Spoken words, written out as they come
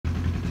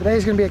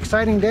Today's going to be an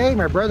exciting day.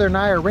 My brother and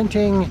I are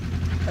renting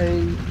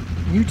a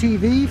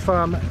UTV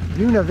from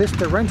Buena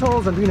Vista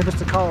Rentals in Buena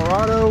Vista,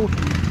 Colorado.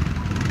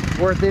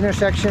 We're at the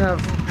intersection of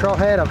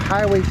trailhead of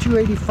Highway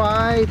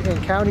 285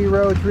 and County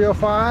Road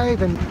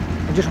 305, and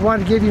I just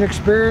wanted to give you an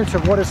experience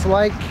of what it's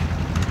like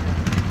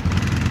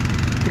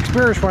to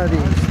experience one of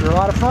these. They're a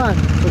lot of fun,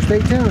 so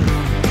stay tuned.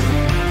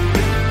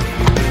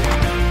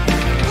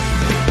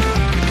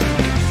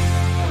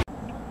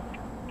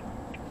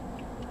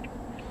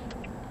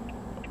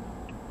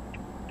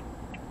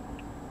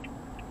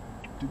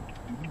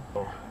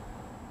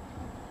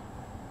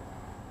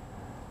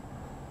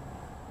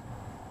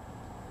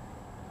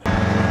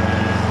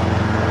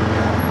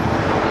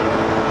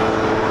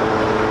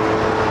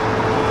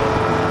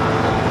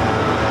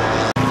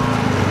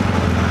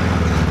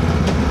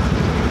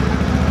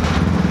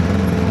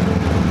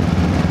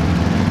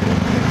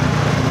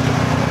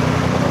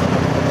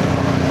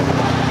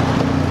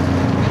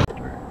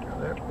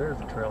 There's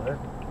the trailhead.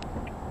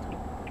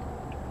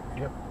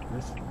 Yep,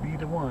 this would be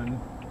the one.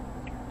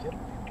 Yep,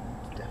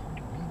 it's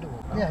definitely be the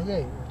one. Yeah,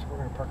 we're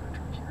going to park our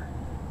truck here.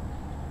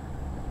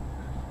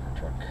 Our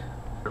truck.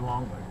 They're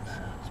long legs.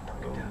 Let's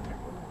park it down there.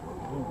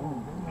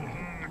 Whoa.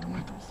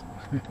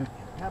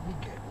 That'll be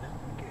good.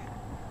 That'll be good.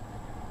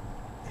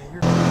 Yeah,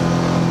 you're...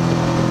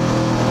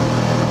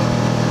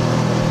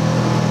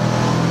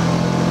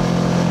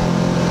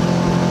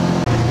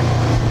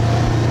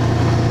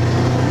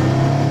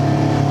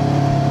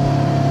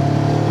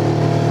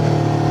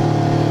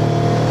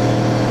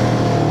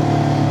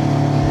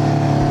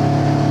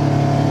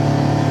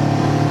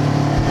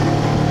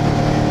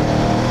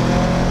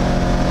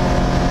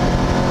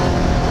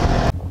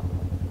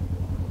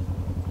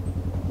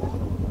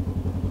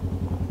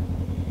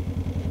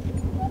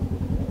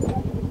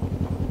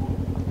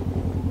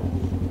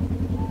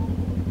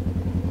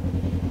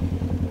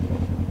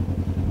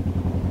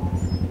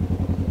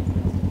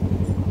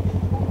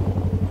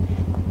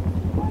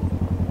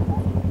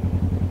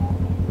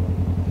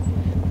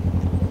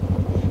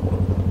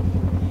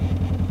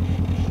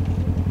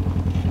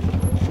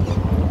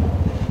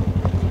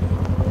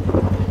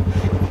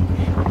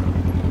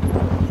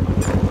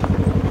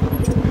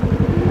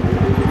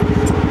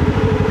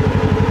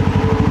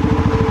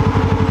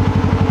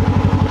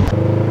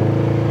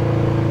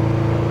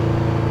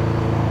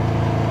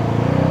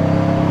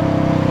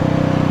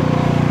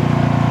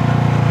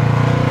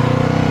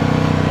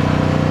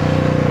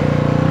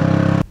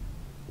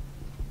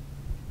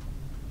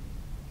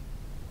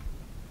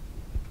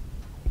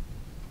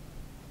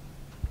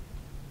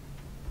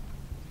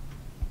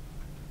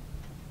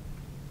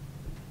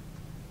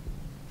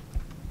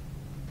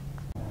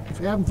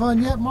 You having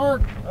fun yet,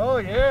 Mark? Oh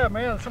yeah,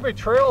 man, there's so many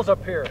trails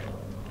up here.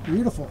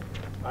 Beautiful.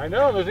 I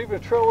know, there's even a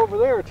trail over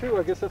there too.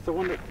 I guess that's the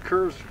one that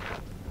curves.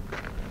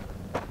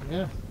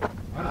 Yeah.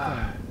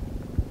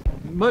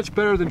 Much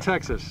better than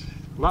Texas.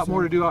 A lot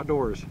more to do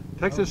outdoors.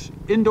 Texas,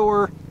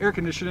 indoor air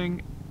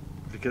conditioning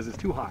because it's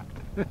too hot.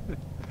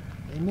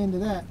 Amen to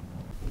that.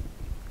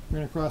 We're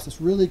going to cross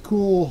this really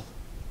cool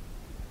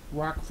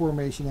rock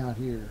formation out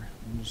here.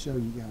 I'm going to show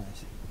you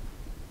guys.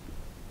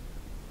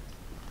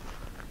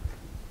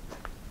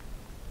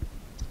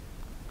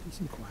 Peace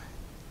and quiet.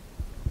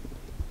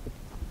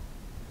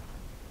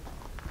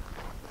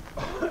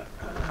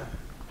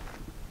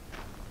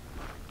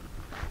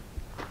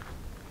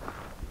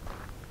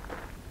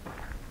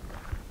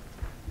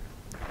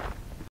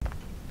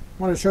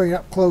 I want to show you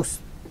up close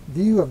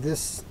view of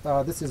this.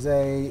 This is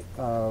a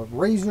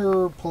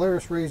Razor,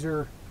 Polaris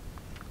Razor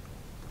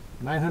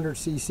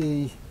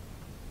 900cc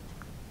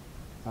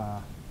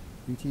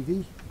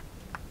UTV.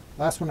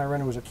 Last one I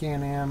rented was a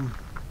Can-Am.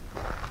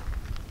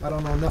 I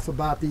don't know enough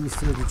about these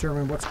to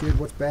determine what's good,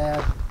 what's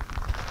bad,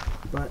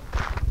 but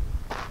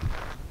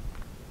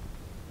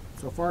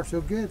so far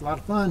so good. A lot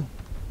of fun.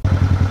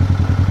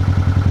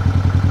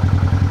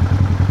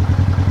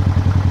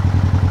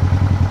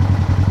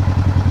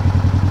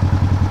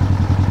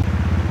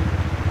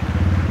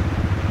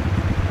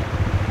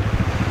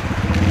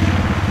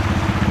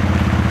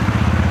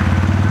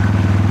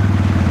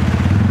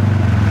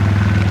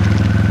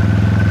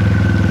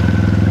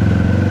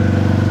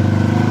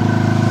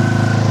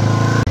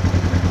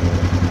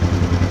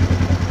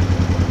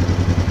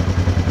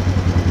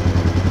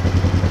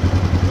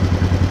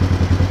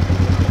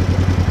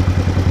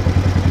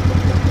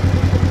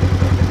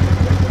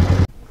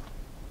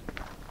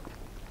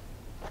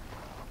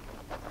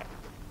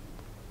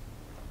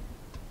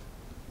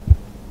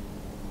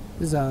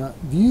 This is a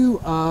view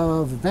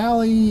of the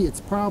valley. It's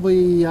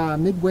probably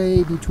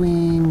midway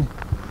between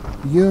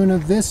Buena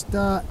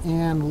Vista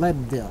and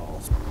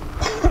Leadville.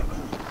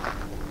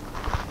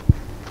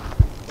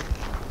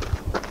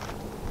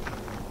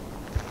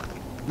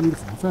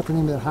 Beautiful. I forgot the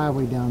name of that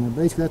highway down there.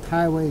 Basically, that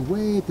highway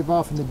way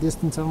off in the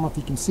distance. I don't know if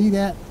you can see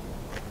that,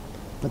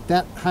 but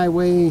that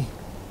highway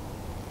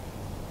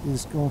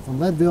is going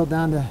from Leadville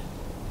down to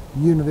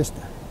Buena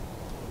Vista.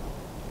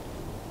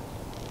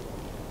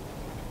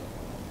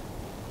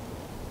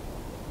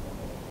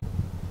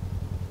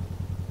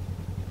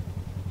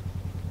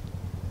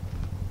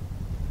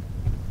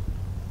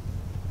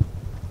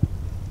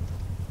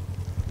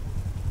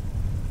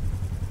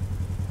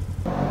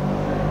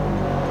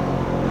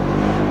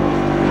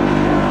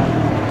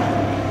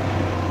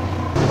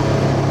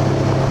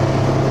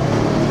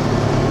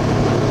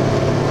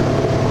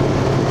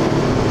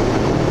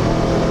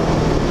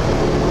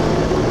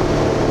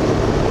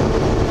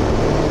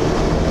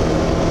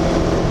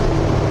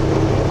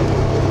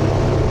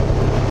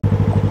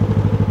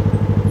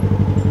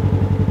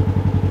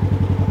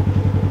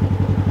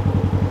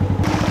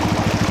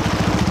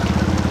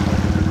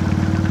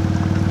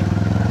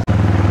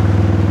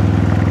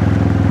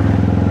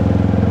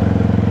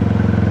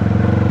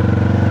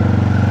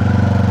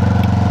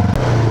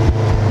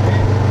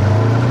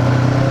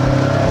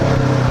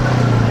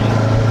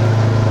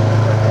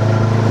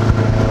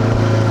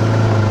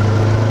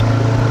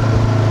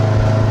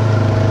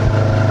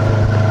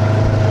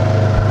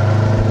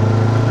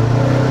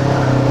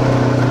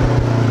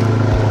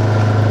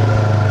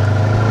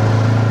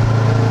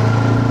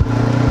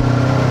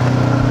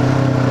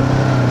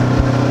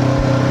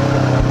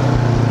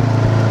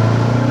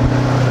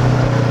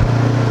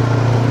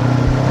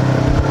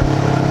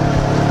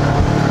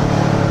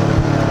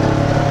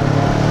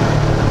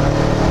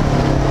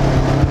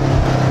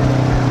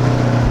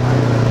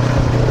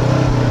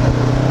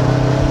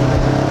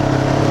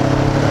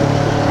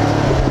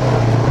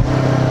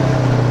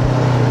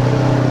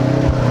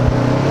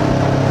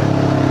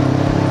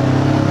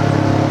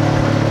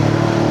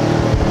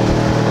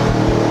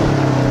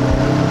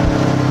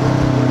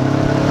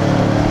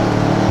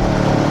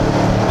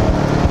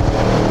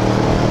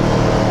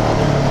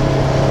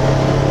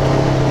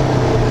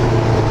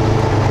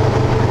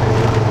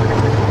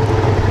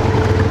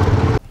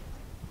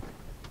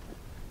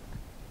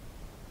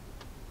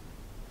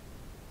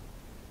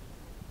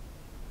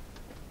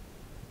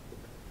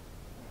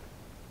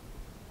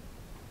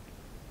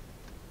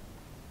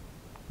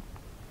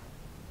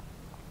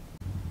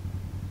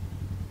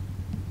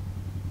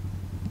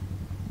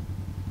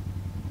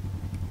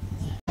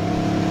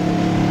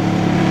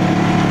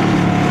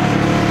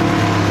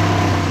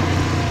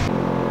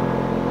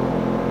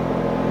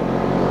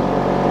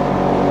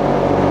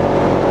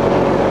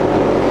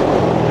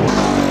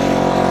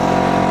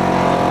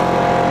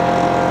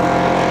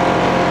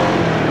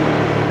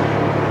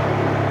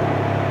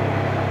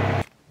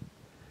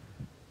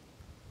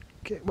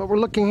 Okay, what we're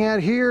looking at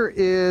here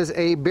is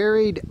a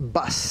buried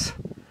bus.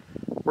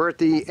 We're at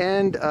the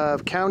end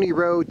of County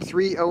Road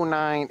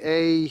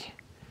 309A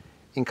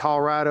in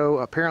Colorado.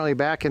 Apparently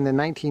back in the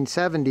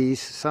 1970s,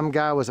 some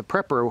guy was a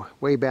prepper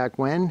way back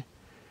when,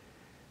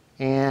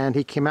 and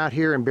he came out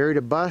here and buried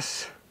a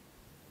bus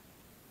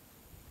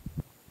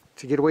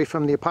to get away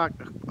from the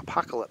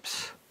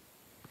apocalypse.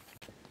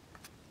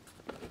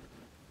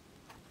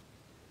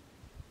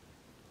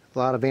 A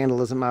lot of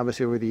vandalism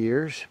obviously over the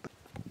years.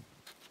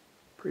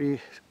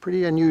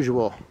 Pretty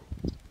unusual.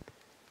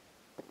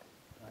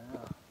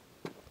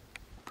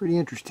 Pretty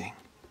interesting.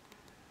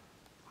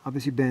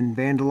 Obviously been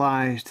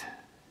vandalized,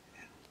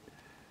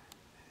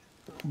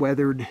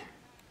 weathered.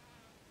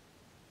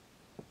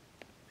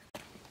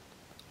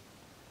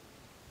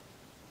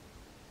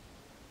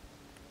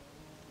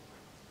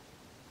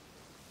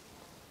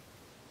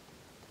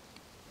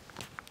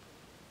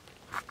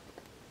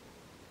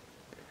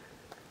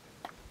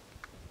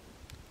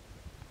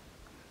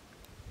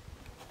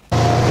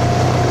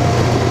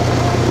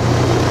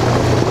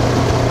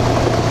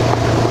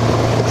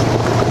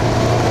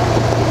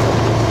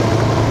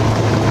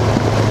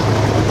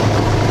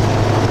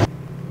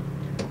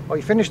 Well,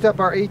 we finished up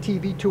our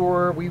ATV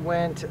tour. We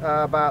went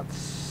about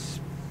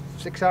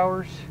 6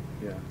 hours,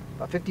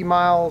 about 50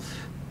 miles.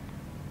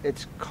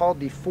 It's called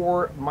the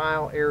 4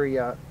 mile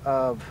area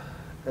of,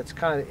 that's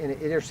kind of in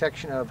an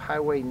intersection of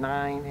Highway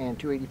 9 and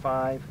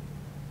 285,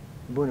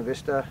 Buena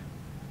Vista.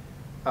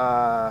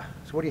 So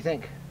what do you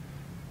think?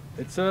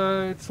 It's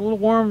a little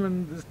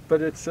warm,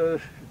 but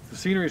the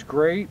scenery is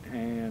great,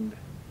 and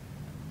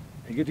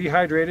you get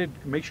dehydrated.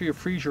 Make sure you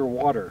freeze your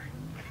water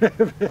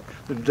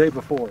the day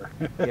before.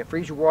 Yeah,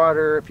 freeze your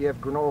water. If you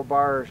have granola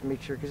bars, make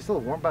sure, because it's a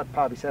little warm, about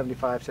probably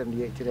 75,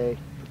 78 today.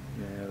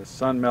 Yeah, the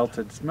sun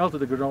melted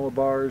the granola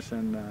bars,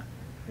 and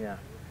yeah.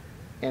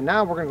 And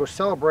now we're going to go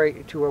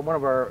celebrate to one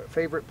of our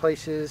favorite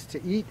places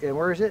to eat. And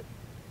where is it?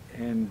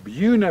 in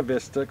Buena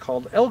Vista,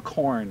 called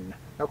Elkhorn.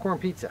 Elkhorn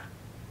Pizza.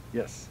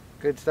 Yes.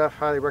 Good stuff.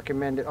 Highly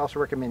recommend it. Also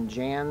recommend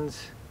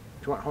Jan's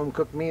if you want a home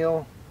cooked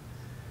meal.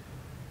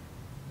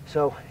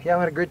 So yeah, I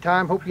had a good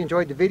time. Hope you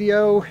enjoyed the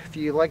video. If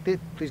you liked it,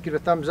 please give it a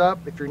thumbs up.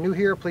 If you're new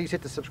here, please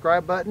hit the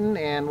subscribe button,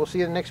 and we'll see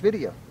you in the next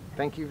video.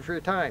 Thank you for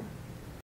your time.